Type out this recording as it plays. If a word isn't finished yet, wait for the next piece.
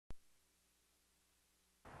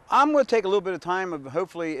I'm going to take a little bit of time of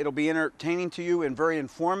hopefully it'll be entertaining to you and very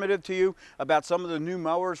informative to you about some of the new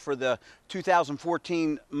mowers for the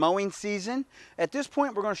 2014 mowing season. At this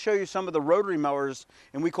point, we're going to show you some of the rotary mowers,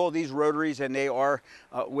 and we call these rotaries, and they are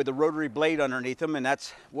with a rotary blade underneath them, and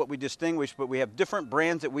that's what we distinguish. But we have different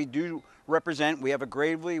brands that we do represent. We have a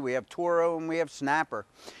Gravely, we have Toro, and we have Snapper.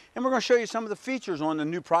 And we're going to show you some of the features on the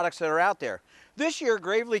new products that are out there. This year,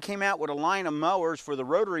 Gravely came out with a line of mowers for the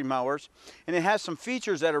rotary mowers, and it has some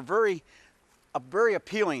features that are very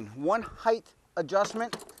appealing. One height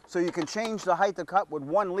adjustment, so you can change the height of cut with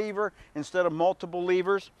one lever instead of multiple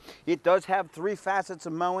levers. It does have 3 facets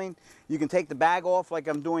of mowing. You can take the bag off like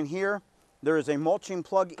I'm doing here. There is a mulching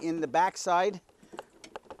plug in the back side,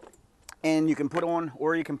 and you can put on,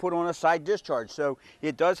 or you can put on a side discharge. So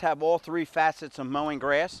it does have all 3 facets of mowing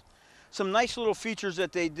grass. Some nice little features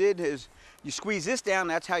that they did is you squeeze this down,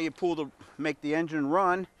 that's how you make the engine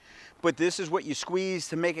run. But this is what you squeeze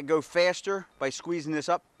to make it go faster. By squeezing this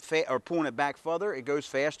up or pulling it back further, it goes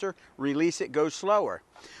faster. Release it, goes slower.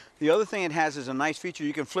 The other thing it has is a nice feature.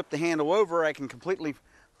 You can flip the handle over. I can completely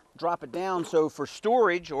drop it down. So for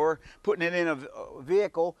storage or putting it in a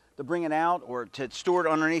vehicle to bring it out or to store it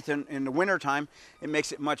underneath in the winter time, it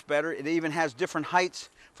makes it much better. It even has different heights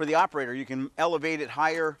for the operator. You can elevate it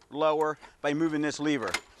higher, lower by moving this lever.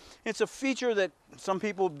 It's a feature that some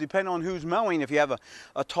people, depend on who's mowing, if you have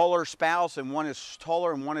a taller spouse and one is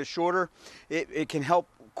taller and one is shorter, it can help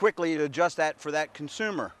quickly to adjust that for that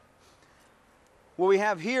consumer. What we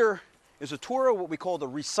have here is a Toro, what we call the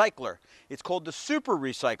recycler. It's called the super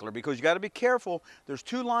recycler because you got to be careful. There's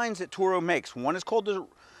 2 lines that Toro makes. One is called the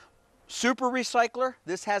super recycler.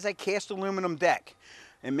 This has a cast aluminum deck.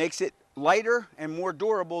 It makes it lighter and more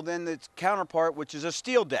durable than its counterpart, which is a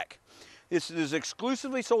steel deck. This is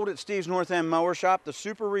exclusively sold at Steve's North End Mower Shop. The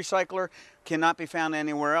Super Recycler cannot be found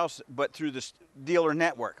anywhere else but through the dealer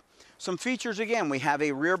network. Some features again, we have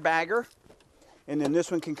a rear bagger, and then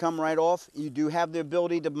this one can come right off. You do have the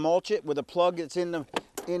ability to mulch it with a plug that's in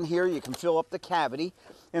here. You can fill up the cavity.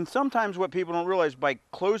 And sometimes what people don't realize, by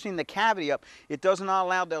closing the cavity up, it does not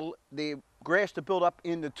allow the grass to build up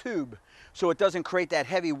in the tube. So it doesn't create that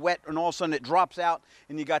heavy wet, and all of a sudden it drops out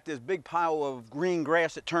and you got this big pile of green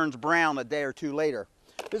grass that turns brown a day or 2 later.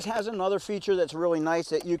 This has another feature that's really nice,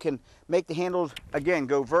 that you can make the handles, again,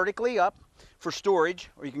 go vertically up for storage,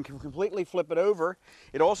 or you can completely flip it over.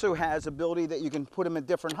 It also has ability that you can put them at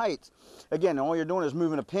different heights. Again, all you're doing is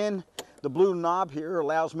moving a pin. The blue knob here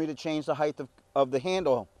allows me to change the height of the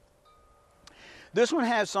handle. This one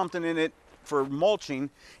has something in it for mulching,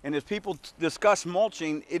 and as people discuss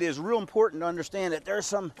mulching, it is real important to understand that there's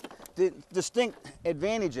some distinct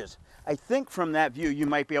advantages. I think from that view you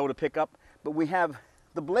might be able to pick up, but we have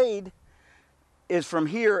the blade is from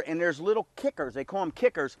here, and there's little kickers. They call them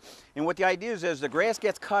kickers, and what the idea is, as the grass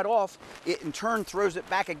gets cut off, it in turn throws it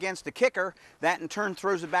back against the kicker. That in turn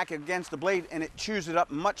throws it back against the blade, and it chews it up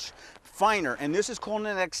much finer. And this is called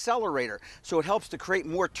an accelerator, so it helps to create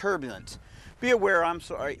more turbulence. Be aware, I'm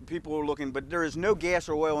sorry, people are looking, but there is no gas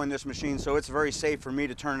or oil in this machine, so it's very safe for me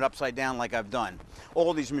to turn it upside down like I've done.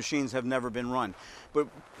 All these machines have never been run. But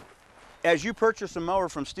as you purchase a mower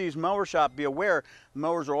from Steve's Mower Shop, be aware,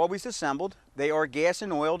 mowers are always assembled, they are gas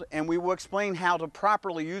and oiled, and we will explain how to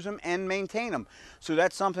properly use them and maintain them. So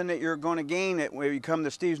that's something that you're going to gain when you come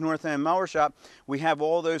to Steve's North End Mower Shop. We have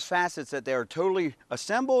all those facets that they are totally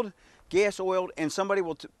assembled, gas oiled, and somebody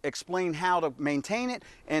will explain how to maintain it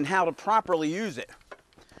and how to properly use it.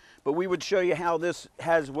 But we would show you how this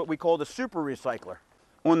has what we call the super recycler.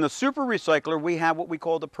 On the super recycler, we have what we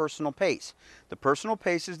call the personal pace. The personal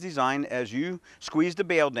pace is designed as you squeeze the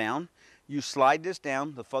bale down, you slide this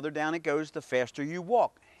down, the further down it goes, the faster you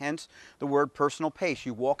walk. Hence the word personal pace.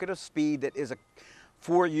 You walk at a speed that is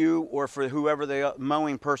for you or for whoever the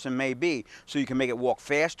mowing person may be. So you can make it walk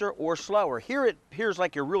faster or slower. Here it appears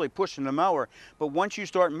like you're really pushing the mower, but once you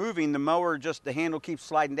start moving, the mower, just the handle keeps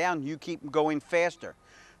sliding down, you keep going faster.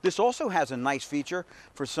 This also has a nice feature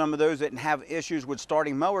for some of those that have issues with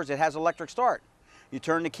starting mowers. It has electric start. You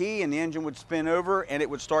turn the key and the engine would spin over and it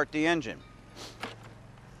would start the engine.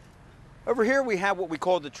 Over here we have what we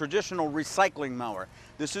call the traditional recycling mower.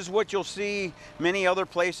 This is what you'll see many other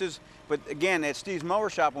places, but again, at Steve's Mower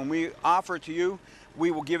Shop, when we offer it to you,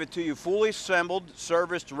 we will give it to you fully assembled,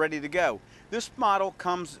 serviced, ready to go. This model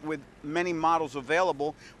comes with many models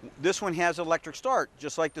available. This one has electric start,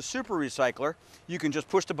 just like the Super Recycler. You can just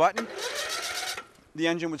push the button, the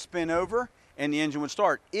engine would spin over, and the engine would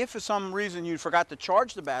start. If for some reason you forgot to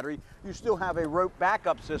charge the battery, you still have a rope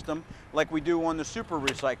backup system like we do on the Super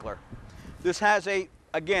Recycler. This has a,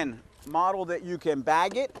 again, model that you can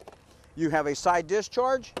bag it, you have a side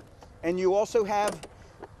discharge, and you also have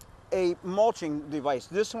a mulching device.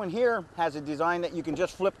 This one here has a design that you can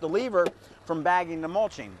just flip the lever from bagging to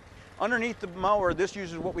mulching. Underneath the mower, this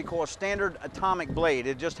uses what we call a standard atomic blade.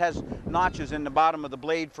 It just has notches in the bottom of the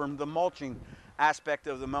blade from the mulching aspect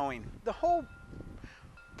of the mowing. The whole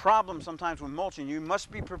problem sometimes with mulching, you must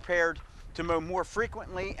be prepared to mow more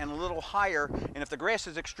frequently and a little higher, and if the grass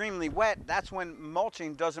is extremely wet, that's when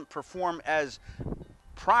mulching doesn't perform as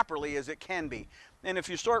properly as it can be. And if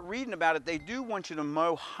you start reading about it, they do want you to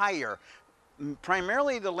mow higher.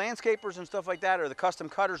 Primarily the landscapers and stuff like that, or the custom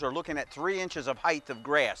cutters, are looking at 3 inches of height of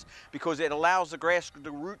grass because it allows the grass,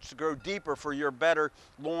 the roots, to grow deeper for your better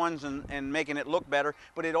lawns and making it look better,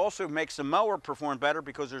 but it also makes the mower perform better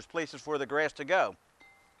because there's places for the grass to go.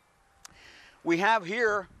 We have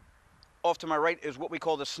here, off to my right, is what we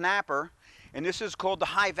call the snapper, and this is called the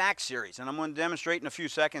high vac series, and I'm going to demonstrate in a few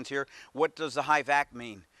seconds here what does the high vac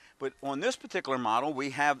mean. But on this particular model,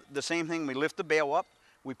 we have the same thing. We lift the bale up,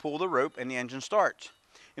 we pull the rope, and the engine starts.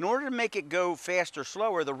 In order to make it go faster,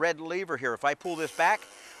 slower, the red lever here, if I pull this back,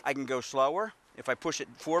 I can go slower. If I push it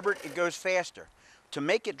forward, it goes faster. To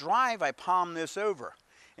make it drive, I palm this over,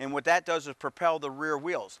 and what that does is propel the rear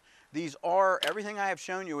wheels. These are, everything I have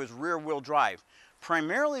shown you is rear wheel drive.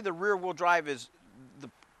 Primarily the rear wheel drive is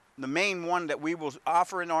the main one that we will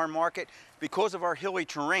offer in our market because of our hilly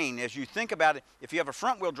terrain. As you think about it, if you have a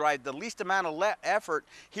front wheel drive, the least amount of effort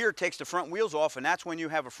here takes the front wheels off, and that's when you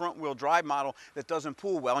have a front wheel drive model that doesn't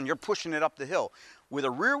pull well and you're pushing it up the hill. With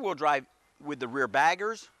a rear wheel drive, with the rear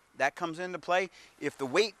baggers, that comes into play. If the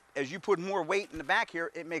weight, as you put more weight in the back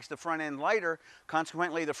here, it makes the front end lighter.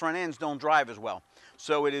 Consequently, the front ends don't drive as well.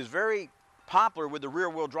 So it is very popular with the rear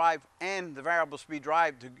wheel drive and the variable speed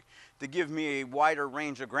drive to give me a wider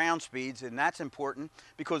range of ground speeds, and that's important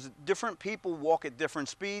because different people walk at different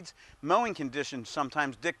speeds. Mowing conditions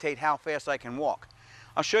sometimes dictate how fast I can walk.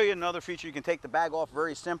 I'll show you another feature. You can take the bag off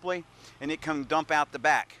very simply and it can dump out the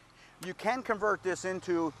back. You can convert this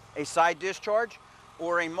into a side discharge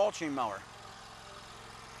or a mulching mower.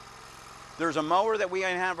 There's a mower that we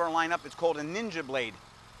have in our lineup. It's called a Ninja Blade,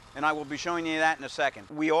 and I will be showing you that in a second.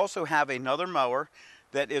 We also have another mower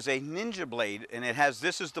that is a Ninja Blade, and it has,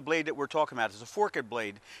 this is the blade that we're talking about. It's a forked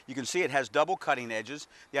blade. You can see it has double cutting edges.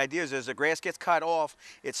 The idea is as the grass gets cut off,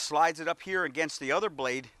 it slides it up here against the other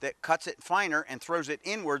blade that cuts it finer and throws it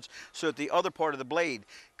inwards so that the other part of the blade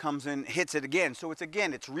comes in, hits it again. So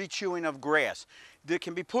it's rechewing of grass. That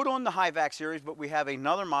can be put on the high vac series, but we have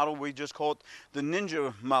another model. We just call it the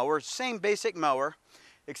Ninja mower. Same basic mower,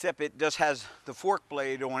 except it just has the fork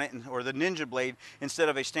blade on it, or the Ninja Blade, instead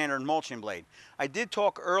of a standard mulching blade. I did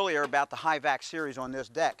talk earlier about the high vac series on this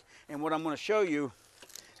deck, and what I'm going to show you,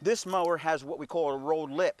 this mower has what we call a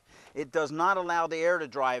rolled lip. It does not allow the air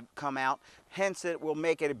to come out, hence it will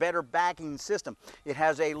make it a better backing system. It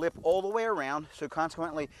has a lip all the way around, so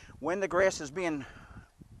consequently when the grass is being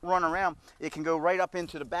run around, it can go right up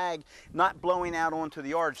into the bag, not blowing out onto the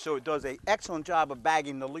yard, so it does an excellent job of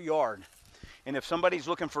bagging the yard. And if somebody's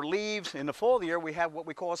looking for leaves in the fall of the year, we have what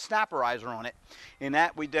we call a snapperizer on it. And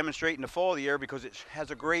that we demonstrate in the fall of the year because it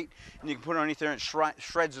has a great, and you can put it underneath there and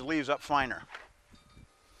shreds the leaves up finer.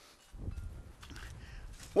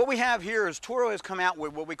 What we have here is Toro has come out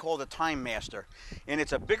with what we call the Time Master, and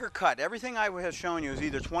it's a bigger cut. Everything I have shown you is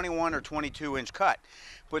either 21 or 22 inch cut,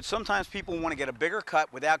 but sometimes people want to get a bigger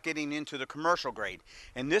cut without getting into the commercial grade,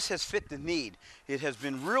 and this has fit the need. It has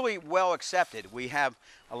been really well accepted. We have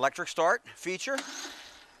electric start feature,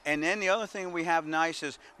 and then the other thing we have nice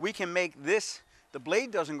is we can make this, the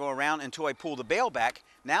blade doesn't go around until I pull the bale back.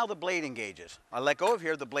 Now the blade engages. I let go of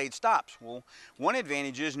here, the blade stops. Well, one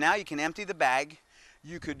advantage is now you can empty the bag.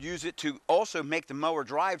 You could use it to also make the mower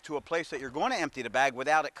drive to a place that you're going to empty the bag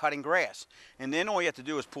without it cutting grass. And then all you have to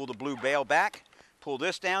do is pull the blue bale back, pull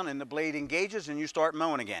this down, and the blade engages and you start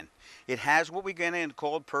mowing again. It has what we get in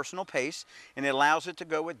called personal pace, and it allows it to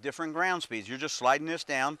go with different ground speeds. You're just sliding this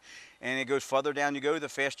down, and it goes further down you go, the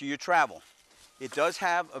faster you travel. It does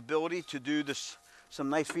have ability to do this, some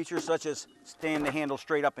nice features such as stand the handle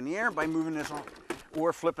straight up in the air by moving this on,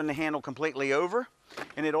 or flipping the handle completely over.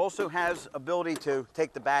 And it also has ability to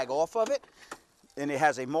take the bag off of it, and it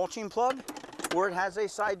has a mulching plug, or it has a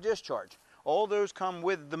side discharge. All those come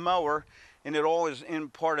with the mower, and it all is in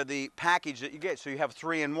part of the package that you get, so you have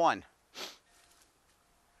 3 in 1.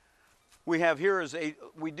 We have here is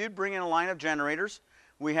we did bring in a line of generators.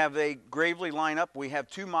 We have a Gravely lineup. We have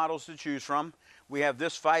 2 models to choose from. We have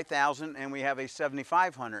this 5000 and we have a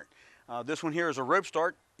 7500. This one here is a rope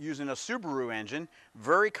start using a Subaru engine,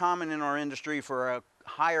 very common in our industry for a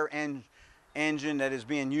higher end engine that is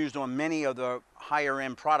being used on many of the higher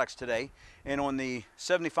end products today. And on the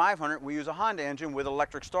 7500 we use a Honda engine with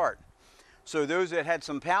electric start. So those that had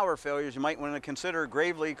some power failures, you might want to consider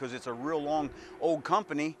Gravely, because it's a real long old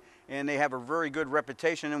company and they have a very good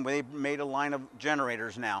reputation, and they made a line of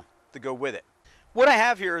generators now to go with it. What I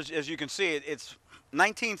have here is, as you can see, it's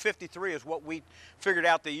 1953 is what we figured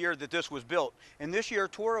out the year that this was built. And this year,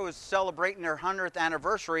 Toro is celebrating their 100th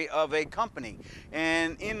anniversary of a company.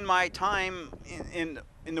 And in my time in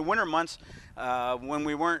the winter months, when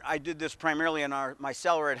we weren't, I did this primarily in my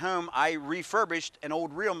cellar at home. I refurbished an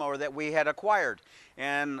old reel mower that we had acquired.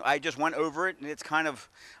 And I just went over it, and it's kind of,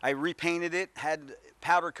 I repainted it, had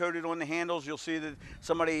powder coated on the handles. You'll see that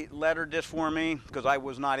somebody lettered this for me because I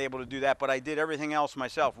was not able to do that, but I did everything else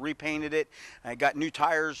myself. Repainted it, I got new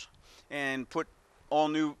tires and put all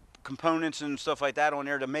new components and stuff like that on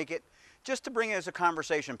there to make it, just to bring it as a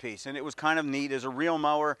conversation piece. And it was kind of neat as a reel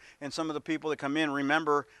mower, and some of the people that come in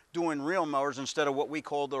remember doing reel mowers instead of what we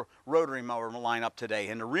call the rotary mower lineup today.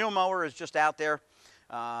 And the reel mower is just out there.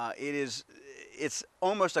 It's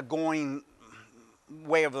almost a going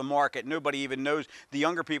way of the market. Nobody even knows. The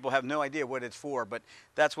younger people have no idea what it's for, but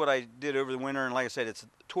that's what I did over the winter. And like I said,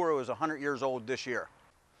 Toro is 100 years old this year.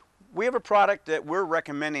 We have a product that we're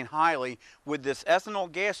recommending highly. With this ethanol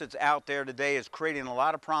gas that's out there today, is creating a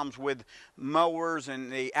lot of problems with mowers and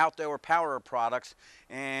the outdoor power products,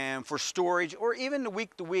 and for storage or even the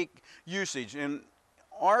week-to-week usage. And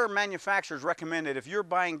our manufacturers recommend that if you're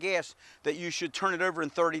buying gas, that you should turn it over in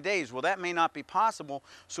 30 days. Well, that may not be possible,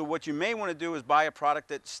 so what you may want to do is buy a product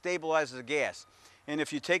that stabilizes the gas. And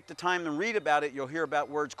if you take the time to read about it, you'll hear about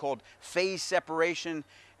words called phase separation,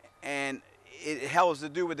 and it has to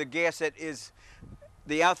do with the gas that is,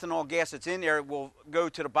 the ethanol gas that's in there will go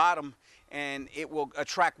to the bottom and it will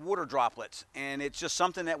attract water droplets, and it's just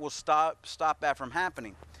something that will stop that from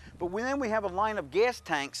happening. But then we have a line of gas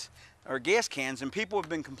tanks or gas cans, and people have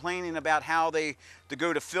been complaining about how to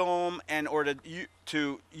go to fill them and or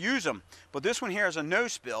to use them. But this one here is a no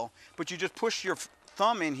spill, but you just push your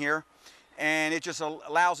thumb in here and it just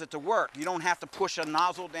allows it to work. You don't have to push a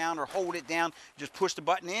nozzle down or hold it down. Just push the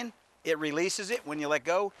button in, it releases it. When you let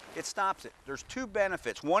go, it stops it. There's two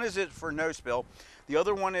benefits. One is it for no spill. The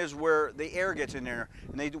other one is where the air gets in there,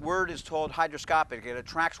 and the word is called hygroscopic. It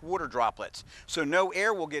attracts water droplets. So no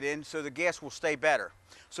air will get in, so the gas will stay better.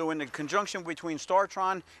 So in the conjunction between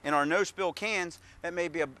Startron and our no spill cans, that may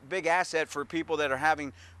be a big asset for people that are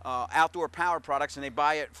having outdoor power products, and they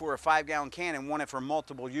buy it for a 5-gallon can and want it for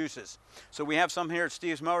multiple uses. So we have some here at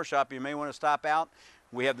Steve's Mower Shop. You may want to stop out.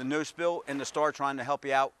 We have the no spill and the Startron to help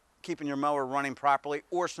you out keeping your mower running properly,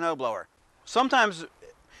 or snowblower. Sometimes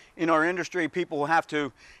in our industry, people will have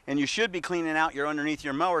to, and you should be cleaning out your underneath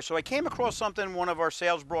your mower. So I came across something one of our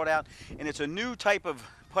sales brought out, and it's a new type of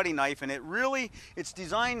putty knife, and it's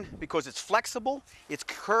designed because it's flexible, it's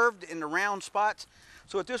curved in the round spots.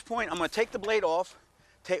 So at this point, I'm going to take the blade off,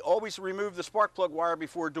 always remove the spark plug wire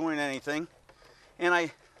before doing anything, and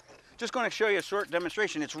I just going to show you a short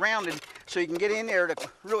demonstration. It's rounded, so you can get in there to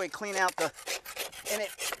really clean out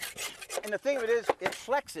and the thing of it is, it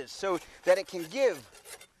flexes so that it can give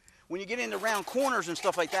when you get into round corners and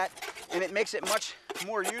stuff like that, and it makes it much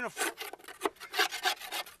more uniform.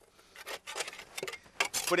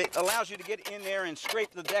 But it allows you to get in there and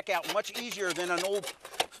scrape the deck out much easier than an old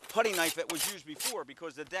putty knife that was used before,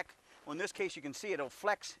 because the deck, in this case you can see it'll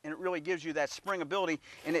flex, and it really gives you that spring ability,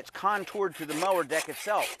 and it's contoured to the mower deck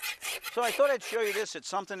itself. So I thought I'd show you this. It's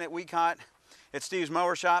something that we got at Steve's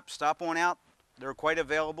Mower Shop. Stop on out. They're quite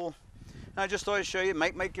available. I just thought I'd show you. It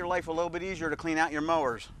might make your life a little bit easier to clean out your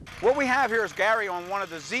mowers. What we have here is Gary on one of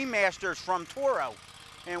the Z Masters from Toro.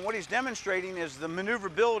 And what he's demonstrating is the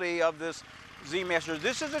maneuverability of this Z Master.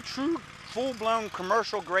 This is a true full-blown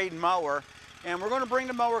commercial grade mower. And we're going to bring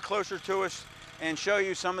the mower closer to us and show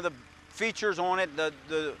you some of the features on it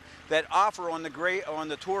that offer on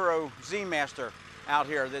the Toro Z Master out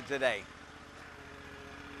here today.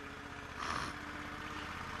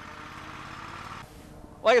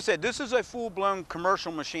 Like I said, this is a full-blown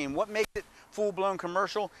commercial machine. What makes it full-blown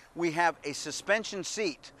commercial? We have a suspension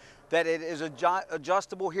seat that it is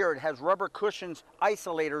adjustable here. It has rubber cushions,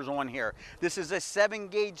 isolators on here. This is a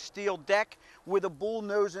 7-gauge steel deck with a bull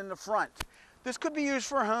nose in the front. This could be used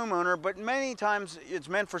for a homeowner, but many times it's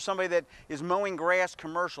meant for somebody that is mowing grass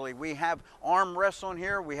commercially. We have arm rests on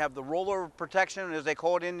here. We have the rollover protection, as they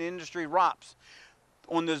call it in the industry, ROPS.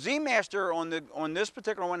 On the Z Master, on this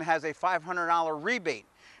particular one, has a $500 rebate.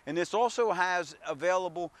 And this also has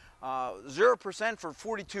available 0% for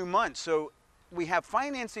 42 months. So we have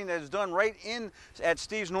financing that is done right at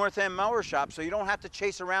Steve's North End Mower Shop, so you don't have to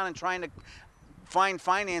chase around and trying to find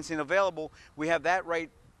financing available. We have that right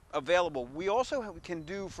available. We also can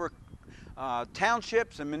do for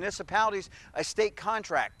townships and municipalities a state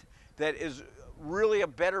contract that is really a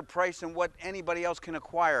better price than what anybody else can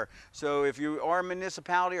acquire. So if you are a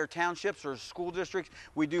municipality or townships or school districts,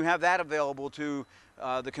 we do have that available to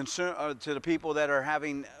to the people that are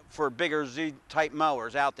having for bigger Z-type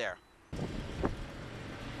mowers out there.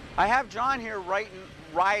 I have John here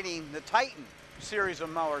riding the Titan series of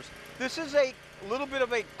mowers. This is a little bit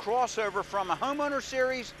of a crossover from a homeowner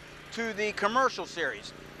series to the commercial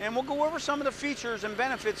series. And we'll go over some of the features and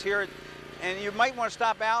benefits here. And you might want to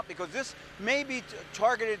stop out because this may be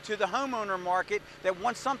targeted to the homeowner market that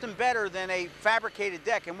wants something better than a fabricated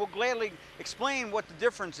deck. And we'll gladly explain what the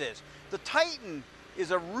difference is. The Titan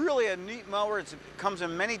is really a neat mower. It comes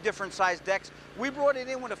in many different size decks. We brought it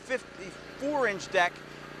in with a 54-inch deck.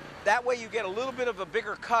 That way you get a little bit of a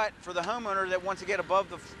bigger cut for the homeowner that wants to get above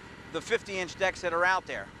the 50-inch decks that are out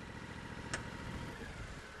there.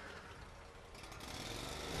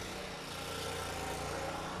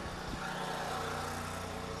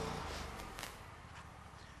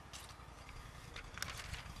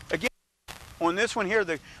 Again, on this one here,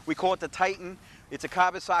 we call it the Titan. It's a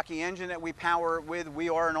Kawasaki engine that we power it with. We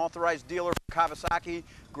are an authorized dealer for Kawasaki,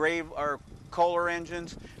 Kohler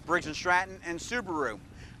engines, Briggs & Stratton, and Subaru.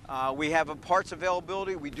 We have a parts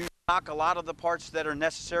availability. We do stock a lot of the parts that are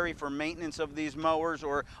necessary for maintenance of these mowers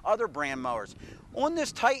or other brand mowers. On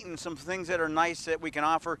this Titan, some things that are nice that we can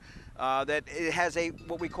offer, that it has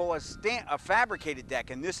what we call a fabricated deck,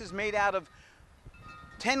 and this is made out of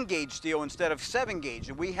 10 gauge steel instead of 7 gauge.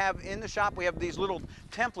 And we have in the shop, we have these little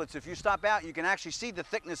templates. If you stop out, you can actually see the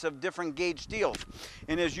thickness of different gauge steels.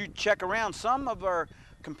 And as you check around, some of our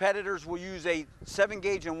competitors will use a 7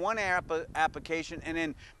 gauge in one application and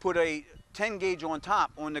then put a 10 gauge on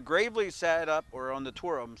top. On the Gravely setup, or on the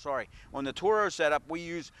Toro, I'm sorry, on the Toro setup, we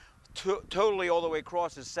use totally all the way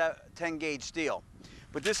across is 10 gauge steel.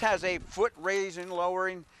 But this has a foot raising and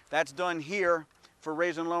lowering. That's done here for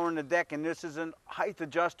raising and lowering the deck, and this is a height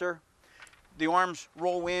adjuster. The arms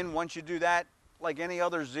roll in. Once you do that, like any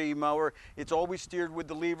other Z mower, it's always steered with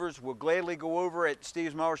the levers. We'll gladly go over at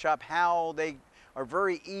Steve's Mower Shop how they are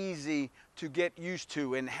very easy to get used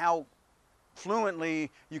to and how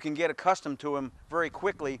fluently you can get accustomed to them very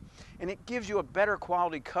quickly. And it gives you a better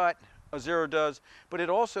quality cut, a Zero does, but it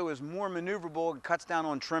also is more maneuverable and cuts down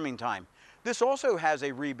on trimming time. This also has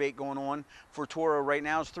a rebate going on for Toro right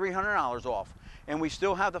now. It's $300 off. And we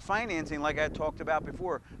still have the financing like I talked about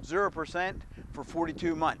before, 0% for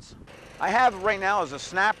 42 months. I have right now is a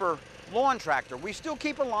Snapper lawn tractor. We still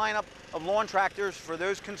keep a lineup of lawn tractors for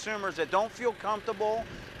those consumers that don't feel comfortable,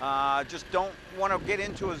 just don't want to get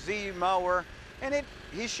into a Z mower. And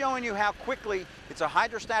he's showing you how quickly, it's a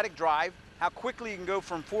hydrostatic drive, how quickly you can go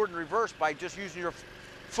from forward and reverse by just using your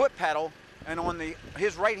foot pedal. And on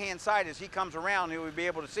his right-hand side, as he comes around, he will be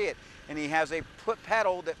able to see it. And he has a foot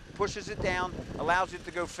pedal that pushes it down, allows it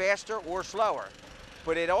to go faster or slower.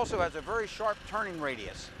 But it also has a very sharp turning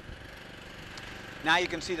radius. Now you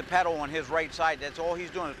can see the pedal on his right side. That's all he's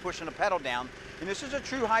doing is pushing the pedal down. And this is a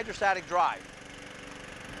true hydrostatic drive.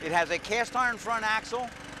 It has a cast iron front axle.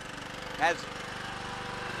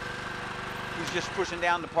 He's just pushing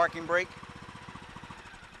down the parking brake.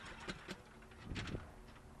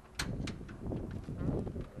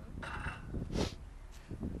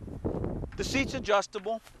 The seat's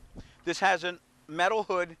adjustable. This has a metal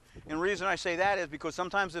hood, and the reason I say that is because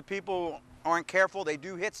sometimes if people aren't careful, they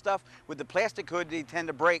do hit stuff. With the plastic hood, they tend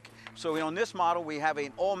to break. So on this model, we have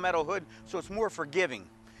an all-metal hood, so it's more forgiving.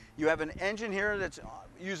 You have an engine here that's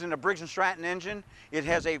using a Briggs & Stratton engine. It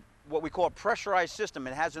has what we call a pressurized system.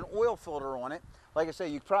 It has an oil filter on it. Like I say,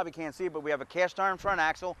 you probably can't see it, but we have a cast iron front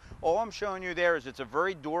axle. All I'm showing you there is it's a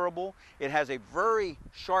very durable, it has a very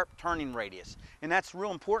sharp turning radius. And that's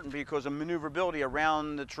real important because of maneuverability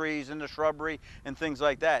around the trees and the shrubbery and things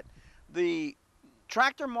like that. The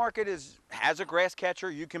tractor market has a grass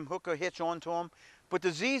catcher. You can hook a hitch onto them. But the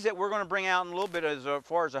Zs that we're going to bring out in a little bit as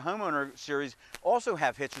far as a homeowner series also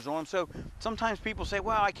have hitches on them. So sometimes people say,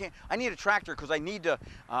 well, I need a tractor because I need to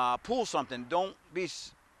pull something. Don't be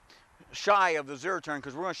shy of the Zero Turn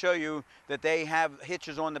because we're going to show you that they have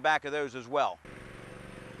hitches on the back of those as well.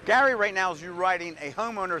 Gary right now is riding a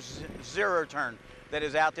homeowner's Zero Turn that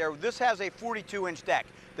is out there. This has a 42-inch deck.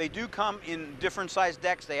 They do come in different size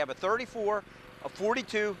decks. They have a 34, a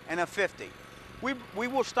 42, and a 50. We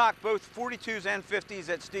will stock both 42s and 50s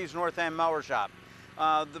at Steve's North End Mower Shop.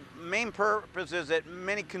 The main purpose is that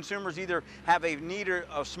many consumers either have a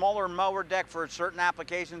smaller mower deck for certain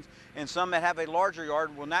applications, and some that have a larger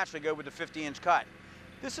yard will naturally go with the 50-inch cut.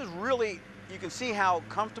 This is really, you can see how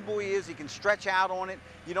comfortable he is. He can stretch out on it.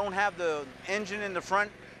 You don't have the engine in the front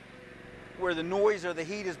where the noise or the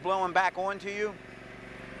heat is blowing back onto you.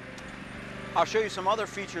 I'll show you some other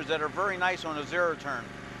features that are very nice on a zero turn.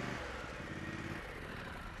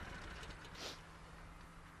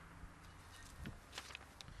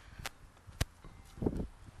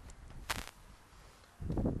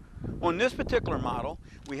 On this particular model,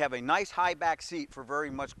 we have a nice high back seat for very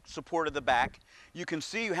much support of the back. You can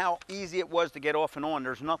see how easy it was to get off and on.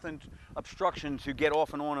 There's nothing obstruction to get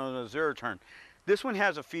off and on a zero turn. This one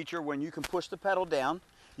has a feature when you can push the pedal down.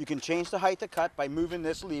 You can change the height of cut by moving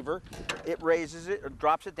this lever. It raises it or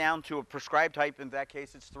drops it down to a prescribed height. In that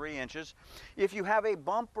case, it's 3 inches. If you have a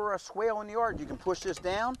bump or a swale in the yard, you can push this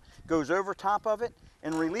down, goes over top of it,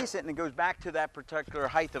 and release it, and it goes back to that particular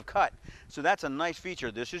height of cut. So that's a nice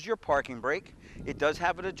feature. This is your parking brake. It does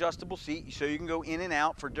have an adjustable seat, so you can go in and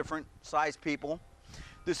out for different size people.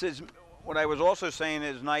 This is, what I was also saying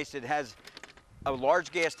is nice, it has a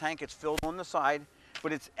large gas tank. It's filled on the side,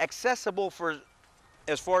 but it's accessible for,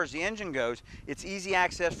 as far as the engine goes, it's easy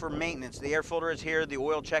access for maintenance. The air filter is here, the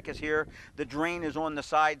oil check is here, the drain is on the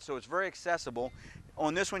side, so it's very accessible.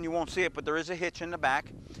 On this one you won't see it, but there is a hitch in the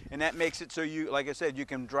back, and that makes it so you, like I said, you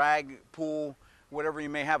can drag, pull, whatever you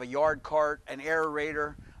may have, a yard cart, an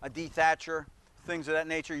aerator, a dethatcher, things of that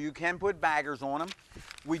nature. You can put baggers on them.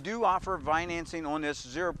 We do offer financing on this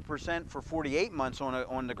 0% for 48 months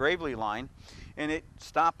on the Gravely line, and it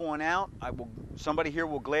stop on out. Somebody here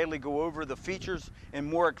will gladly go over the features and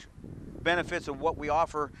more benefits of what we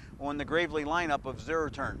offer on the Gravely lineup of zero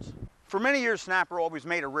turns. For many years, Snapper always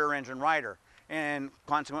made a rear engine rider, and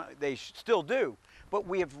consequently they still do, but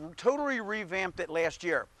we have totally revamped it last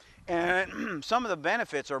year, and some of the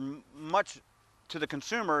benefits are much, to the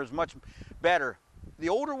consumer, is much better. The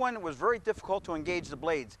older one was very difficult to engage the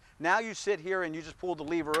blades. Now you sit here and you just pull the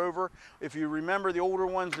lever over. If you remember the older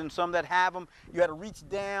ones and some that have them, you had to reach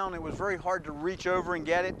down. It was very hard to reach over and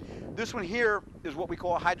get it. This one here is what we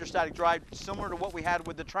call a hydrostatic drive, similar to what we had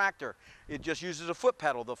with the tractor. It just uses a foot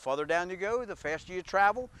pedal. The farther down you go, the faster you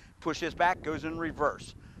travel. Push this back, goes in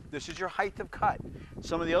reverse. This is your height of cut.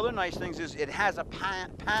 Some of the other nice things is it has a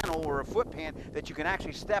panel or a foot pan that you can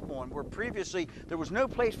actually step on, where previously there was no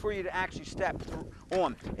place for you to actually step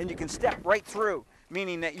on, and you can step right through,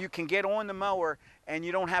 meaning that you can get on the mower and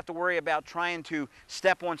you don't have to worry about trying to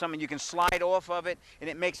step on something. You can slide off of it, and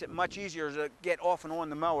it makes it much easier to get off and on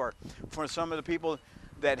the mower for some of the people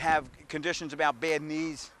that have conditions about bad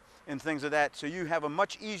knees and things of that. So you have a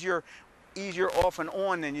much easier off and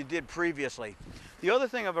on than you did previously. The other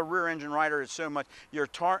thing of a rear engine rider is so much, your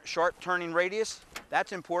sharp turning radius,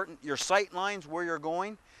 that's important. Your sight lines, where you're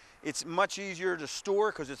going, it's much easier to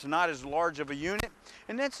store because it's not as large of a unit.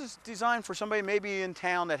 And that's just designed for somebody maybe in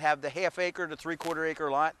town that have the half-acre to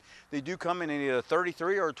three-quarter-acre lot. They do come in either a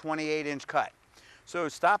 33 or a 28-inch cut. So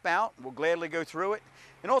stop out, we'll gladly go through it.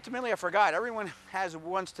 And ultimately, I forgot, everyone has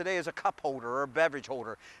once today as a cup holder or a beverage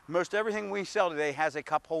holder. Most everything we sell today has a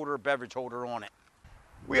cup holder or beverage holder on it.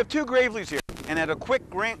 We have two Gravely's here, and at a quick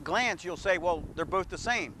glance, you'll say, well, they're both the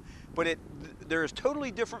same. But there's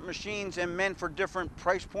totally different machines and meant for different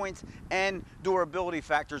price points and durability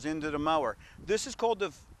factors into the mower. This is called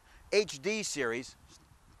the HD series.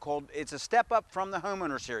 It's a step up from the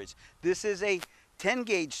homeowner series. This is a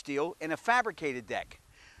 10-gauge steel and a fabricated deck.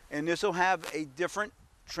 And this will have a different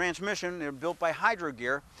transmission. They're built by Hydro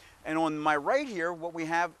Gear. And on my right here, what we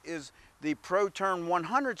have is the Pro Turn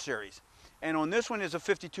 100 series. And on this one is a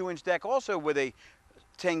 52-inch deck also with a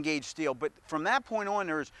 10-gauge steel. But from that point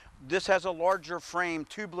on, this has a larger frame,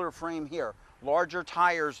 tubular frame here. Larger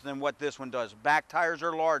tires than what this one does. Back tires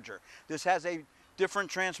are larger. This has a different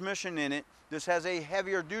transmission in it. This has a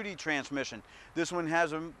heavier duty transmission. This one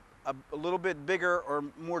has a little bit bigger or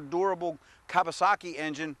more durable Kawasaki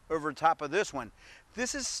engine over top of this one.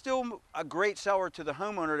 This is still a great seller to the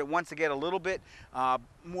homeowner that wants to get a little bit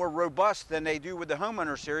more robust than they do with the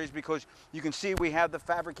homeowner series, because you can see we have the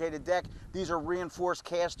fabricated deck. These are reinforced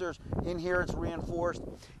casters. In here it's reinforced.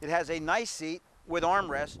 It has a nice seat with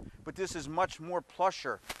armrests, but this is much more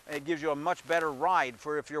plusher. It gives you a much better ride.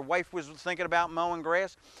 For if your wife was thinking about mowing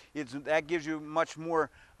grass, that gives you much more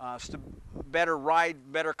better ride,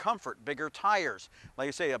 better comfort, bigger tires, like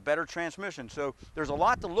I say, a better transmission. So there's a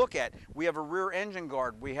lot to look at. We have a rear engine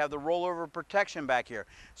guard. We have the rollover protection back here.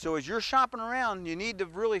 So as you're shopping around, you need to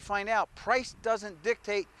really find out. Price doesn't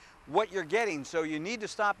dictate what you're getting, so you need to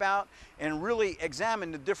stop out and really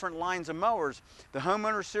examine the different lines of mowers. The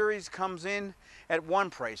homeowner series comes in at one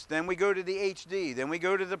price, then we go to the HD, then we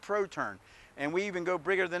go to the Pro Turn, and we even go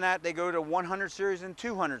bigger than that. They go to 100 series and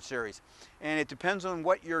 200 series, and it depends on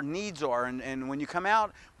what your needs are. And when you come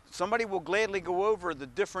out, somebody will gladly go over the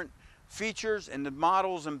different features and the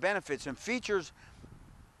models and benefits. And features,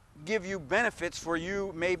 give you benefits for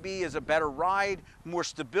you, maybe as a better ride, more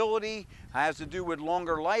stability, has to do with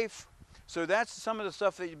longer life. So that's some of the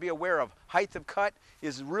stuff that you'd be aware of. Height of cut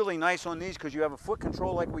is really nice on these because you have a foot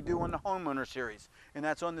control like we do on the homeowner series, and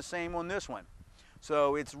that's on the same on this one.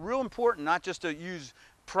 So it's real important not just to use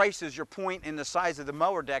price as your point in the size of the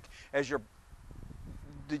mower deck as your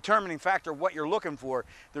determining factor of what you're looking for.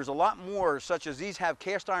 There's a lot more, such as these have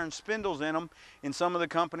cast iron spindles in them, and some of the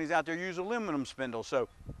companies out there use aluminum spindles. So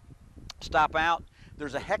stop out.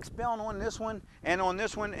 There's a hex belt on this one and on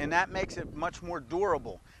this one, and that makes it much more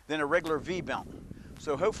durable than a regular V belt.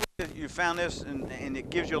 So hopefully you found this and it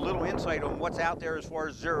gives you a little insight on what's out there as far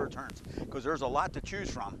as zero turns, because there's a lot to choose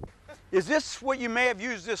from. Is this what you may have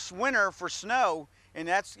used this winter for snow, and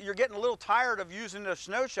you're getting a little tired of using the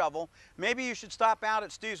snow shovel? Maybe you should stop out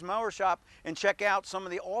at Steve's Mower Shop and check out some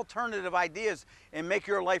of the alternative ideas and make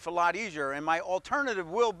your life a lot easier. And my alternative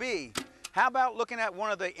will be, how about looking at one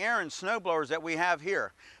of the Aaron snow blowers that we have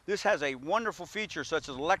here? This has a wonderful feature such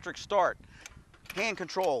as electric start, hand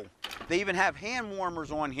control. They even have hand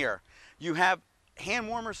warmers on here. You have hand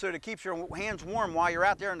warmers so it keeps your hands warm while you're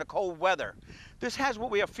out there in the cold weather. This has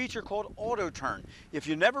what we have feature called auto turn. If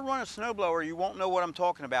you never run a snowblower, you won't know what I'm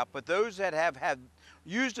talking about, but those that have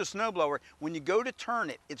used a snowblower, when you go to turn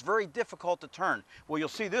it, it's very difficult to turn. Well, you'll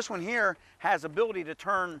see this one here has ability to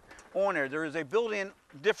turn on there. There is a built-in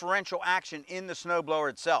differential action in the snowblower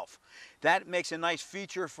itself. That makes a nice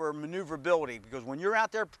feature for maneuverability, because when you're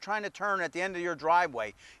out there trying to turn at the end of your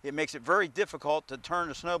driveway, it makes it very difficult to turn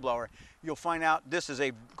the snowblower. You'll find out this is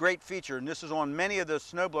a great feature, and this is on many of the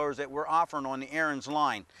snowblowers that we're offering on the Aaron's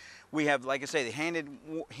line. We have, like I say, the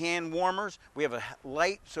hand warmers. We have a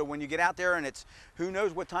light, so when you get out there and it's, who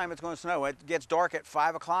knows what time it's going to snow. It gets dark at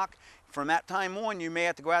 5 o'clock. From that time on, you may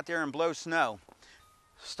have to go out there and blow snow.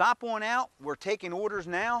 Stop on out. We're taking orders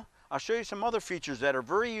now. I'll show you some other features that are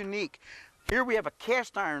very unique. Here we have a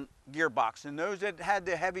cast iron gearbox, and those that had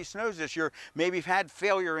the heavy snows this year maybe have had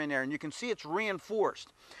failure in there, and you can see it's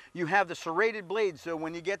reinforced. You have the serrated blades, so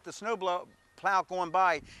when you get the plow going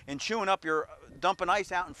by and chewing up dumping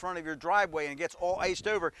ice out in front of your driveway and it gets all iced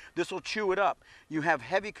over, this will chew it up. You have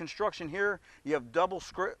heavy construction here. You have double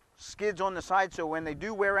skids on the side, so when they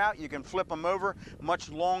do wear out, you can flip them over. Much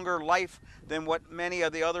longer life than what many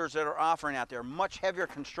of the others that are offering out there. Much heavier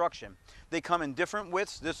construction. They come in different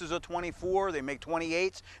widths. This is a 24, they make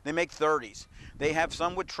 28s, they make 30s. They have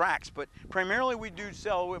some with tracks, but primarily we do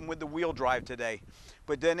sell them with the wheel drive today.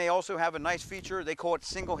 But then they also have a nice feature, they call it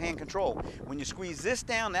single hand control. When you squeeze this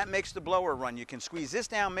down, that makes the blower run. You can squeeze this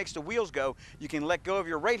down, makes the wheels go. You can let go of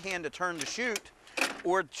your right hand to turn the chute,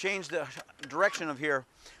 or change the direction of here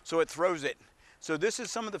so it throws it. So this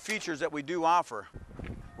is some of the features that we do offer.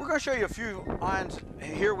 We're going to show you a few lines.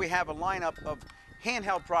 Here we have a lineup of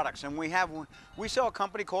handheld products, and we sell a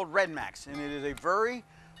company called RedMax, and it is a very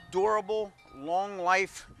durable, long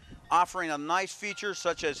life, offering a nice feature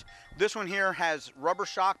such as this one here has rubber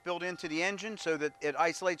shock built into the engine so that it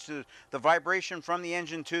isolates the vibration from the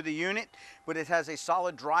engine to the unit, but it has a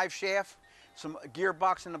solid drive shaft, some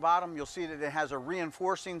gearbox in the bottom. You'll see that it has a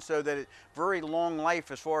reinforcing so that it's very long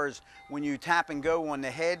life as far as when you tap and go on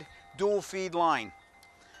the head. Dual feed line.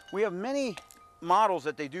 We have many models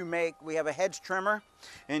that they do make. We have a hedge trimmer,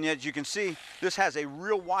 and as you can see, this has a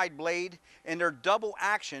real wide blade, and they're double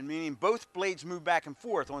action, meaning both blades move back and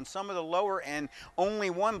forth. On some of the lower end, only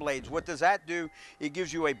one blades. What does that do? It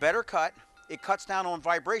gives you a better cut. It cuts down on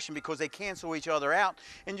vibration because they cancel each other out,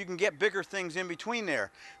 and you can get bigger things in between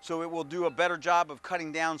there. So it will do a better job of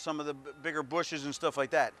cutting down some of the bigger bushes and stuff like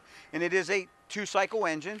that. And it is a 2-cycle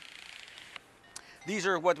engine. These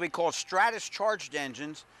are what we call Stratus charged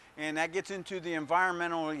engines, and that gets into the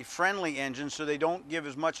environmentally friendly engines so they don't give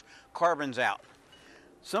as much carbons out.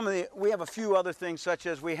 We have a few other things, such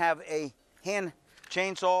as we have a hand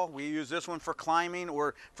chainsaw. We use this one for climbing,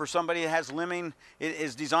 or for somebody that has limbing. It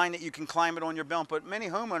is designed that you can climb it on your belt, but many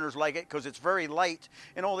homeowners like it because it's very light,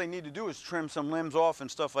 and all they need to do is trim some limbs off and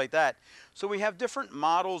stuff like that. So we have different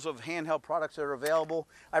models of handheld products that are available.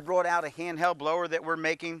 I brought out a handheld blower that we're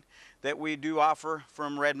making that we do offer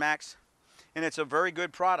from RedMax, and it's a very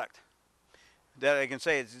good product. That I can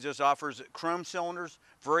say, it just offers chrome cylinders,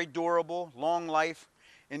 very durable, long life,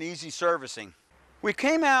 and easy servicing. We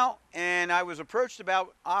came out and I was approached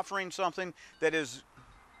about offering something that is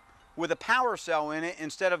with a power cell in it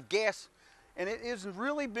instead of gas, and it has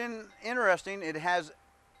really been interesting. It has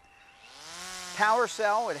power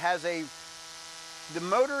cell, it has the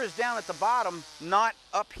motor is down at the bottom, not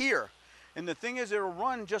up here. And the thing is, it'll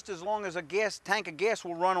run just as long as a tank of gas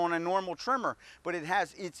will run on a normal trimmer, but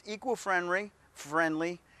it's eco-friendly,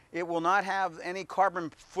 It will not have any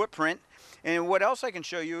carbon footprint. And what else I can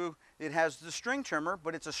show you, it has the string trimmer,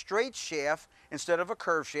 but it's a straight shaft instead of a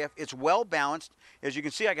curved shaft. It's well balanced. As you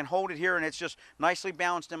can see, I can hold it here and it's just nicely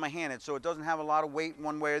balanced in my hand, so it doesn't have a lot of weight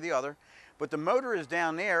one way or the other. But the motor is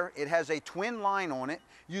down there. It has a twin line on it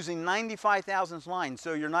using 95 thousandths line,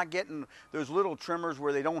 so you're not getting those little trimmers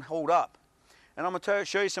where they don't hold up. And I'm going to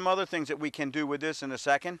show you some other things that we can do with this in a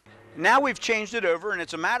second. Now we've changed it over, and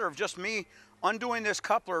it's a matter of just me undoing this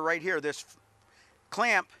coupler right here, this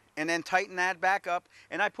clamp, and then tighten that back up,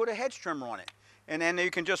 and I put a hedge trimmer on it. And then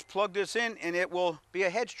you can just plug this in and it will be a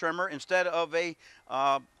hedge trimmer instead of a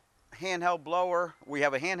handheld blower. We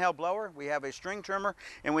have a handheld blower, we have a string trimmer,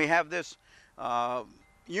 and we have this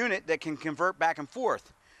unit that can convert back and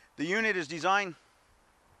forth. The unit is designed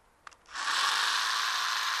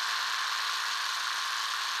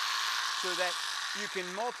so that you can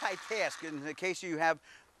multitask. In the case you have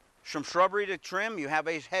some shrubbery to trim, you have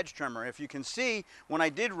a hedge trimmer. If you can see, when I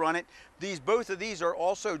did run it, both of these are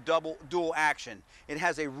also dual action. It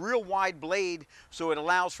has a real wide blade, so it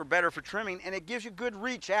allows for better for trimming, and it gives you good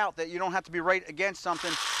reach out that you don't have to be right against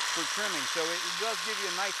something for trimming. So it does give you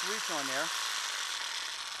a nice reach on there.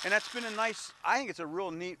 And that's been a nice, I think it's a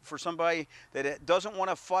real neat for somebody that doesn't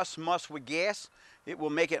want to muss with gas. It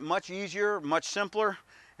will make it much easier, much simpler.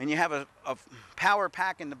 And you have a power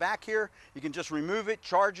pack in the back here. You can just remove it,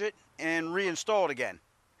 charge it, and reinstall it again.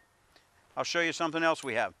 I'll show you something else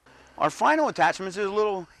we have. Our final attachment is a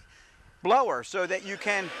little blower so that you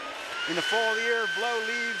can, in the fall of the year, blow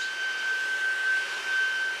leaves,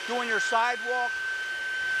 doing your sidewalk.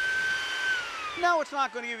 No, it's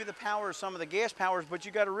not going to give you the power of some of the gas powers, but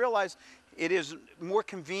you got to realize it is more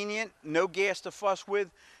convenient, no gas to fuss with.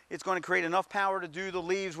 It's going to create enough power to do the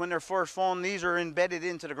leaves when they're first falling. These are embedded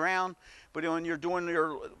into the ground, but when you're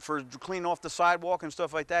doing for cleaning off the sidewalk and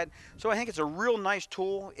stuff like that. So I think it's a real nice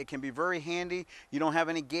tool. It can be very handy. You don't have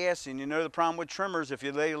any gas, and you know the problem with trimmers, if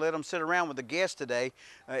you let them sit around with the gas today,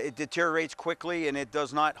 it deteriorates quickly and it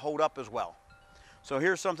does not hold up as well. So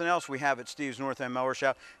here's something else we have at Steve's North End Mower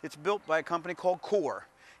Shop. It's built by a company called Mower,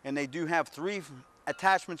 and they do have 3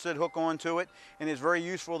 attachments that hook onto it, and it's very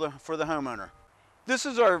useful for the homeowner. This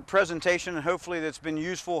is our presentation, and hopefully that's been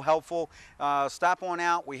useful, helpful. Stop on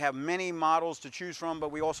out. We have many models to choose from,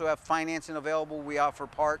 but we also have financing available. We offer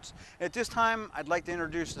parts. At this time, I'd like to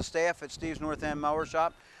introduce the staff at Steve's North End Mower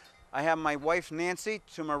Shop. I have my wife, Nancy,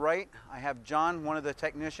 to my right. I have John, one of the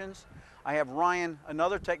technicians. I have Ryan,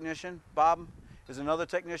 another technician. Bob is another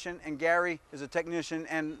technician, and Gary is a technician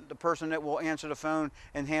and the person that will answer the phone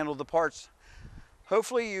and handle the parts.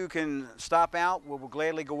 Hopefully you can stop out. We will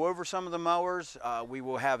gladly go over some of the mowers. We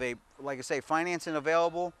will have like I say, financing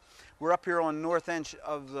available. We're up here on north end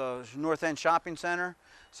of the North End Shopping Center,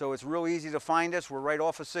 so it's real easy to find us. We're right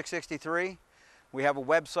off of 663. We have a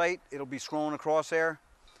website. It'll be scrolling across there.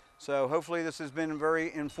 So hopefully this has been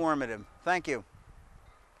very informative. Thank you.